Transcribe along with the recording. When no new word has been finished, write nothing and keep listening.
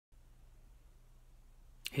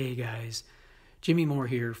Hey guys, Jimmy Moore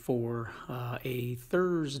here for a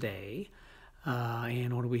Thursday,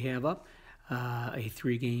 and what do we have up? A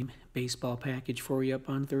 3-game baseball package for you up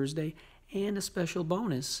on Thursday, and a special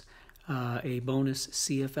bonus, a bonus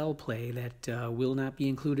CFL play that will not be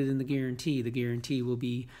included in the guarantee. The guarantee will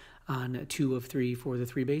be on 2 of 3 for the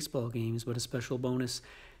 3 baseball games, but a special bonus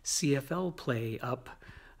CFL play up.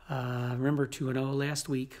 Remember 2-0 last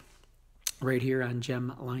week. Right here on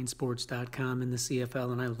gemlinesports.com in the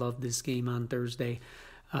CFL, and I love this game on Thursday,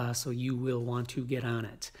 so you will want to get on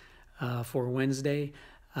it. For Wednesday,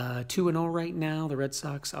 2-0 right now. The Red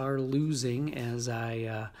Sox are losing as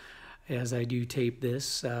I do tape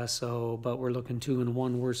this, but we're looking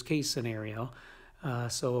 2-1 worst case scenario.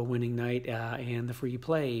 So a winning night, and the free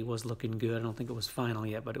play was looking good. I don't think it was final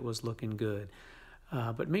yet, but it was looking good.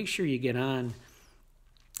 But make sure you get on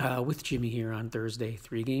with Jimmy here on Thursday.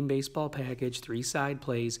 3-game baseball package, 3 side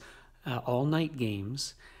plays, all night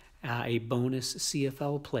games, a bonus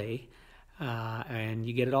CFL play, and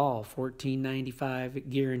you get it all. $14.95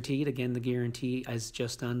 guaranteed. Again, the guarantee is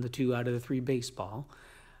just on the 2 out of the 3 baseball,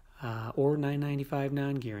 or $9.95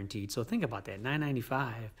 non-guaranteed. So think about that.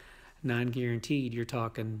 $9.95 non-guaranteed. You're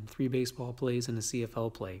talking 3 baseball plays and a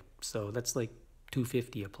CFL play. So that's like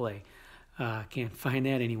 $2.50 a play. Can't find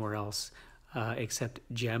that anywhere else. Except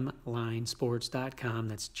gemlinesports.com.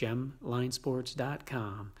 That's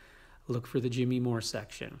gemlinesports.com. Look for the Jimmy Moore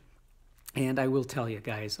section. And I will tell you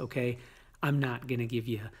guys, okay, I'm not going to give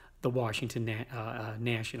you the Washington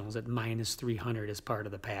Nationals at minus 300 as part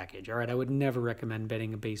of the package. All right, I would never recommend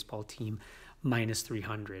betting a baseball team minus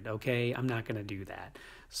 300, okay? I'm not going to do that.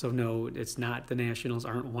 So no, it's not, the Nationals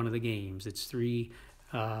aren't one of the games. It's 3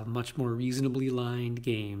 much more reasonably lined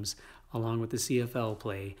games along with the CFL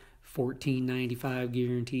play. $14.95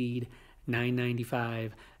 guaranteed,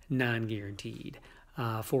 $9.95 non-guaranteed.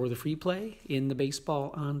 For the free play in the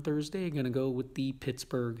baseball on Thursday, I'm going to go with the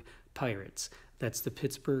Pittsburgh Pirates. That's the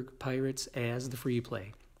Pittsburgh Pirates as the free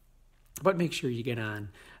play. But make sure you get on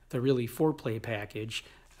the really 4-play package,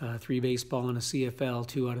 3 baseball and a CFL,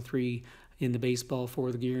 2 out of 3 in the baseball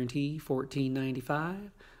for the guarantee,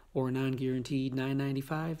 $14.95, or non-guaranteed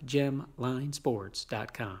 $9.95,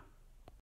 gemlinesports.com.